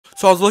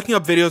So I was looking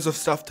up videos of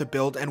stuff to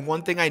build, and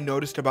one thing I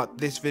noticed about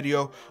this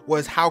video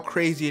was how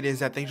crazy it is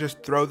that they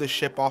just throw the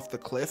ship off the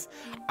cliff.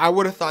 I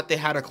would have thought they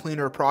had a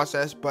cleaner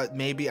process, but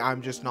maybe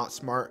I'm just not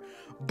smart.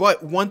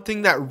 But one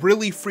thing that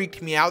really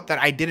freaked me out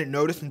that I didn't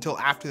notice until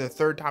after the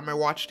third time I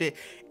watched it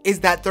is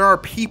that there are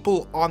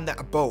people on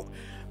that boat.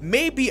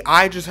 Maybe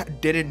I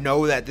just didn't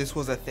know that this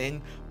was a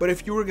thing, but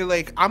if you were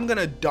like, I'm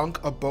gonna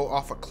dunk a boat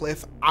off a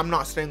cliff, I'm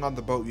not staying on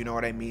the boat, you know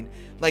what I mean?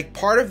 Like,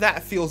 part of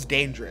that feels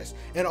dangerous,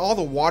 and all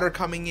the water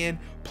coming in,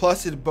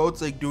 plus the boat's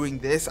like doing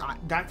this,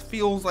 that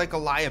feels like a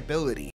liability.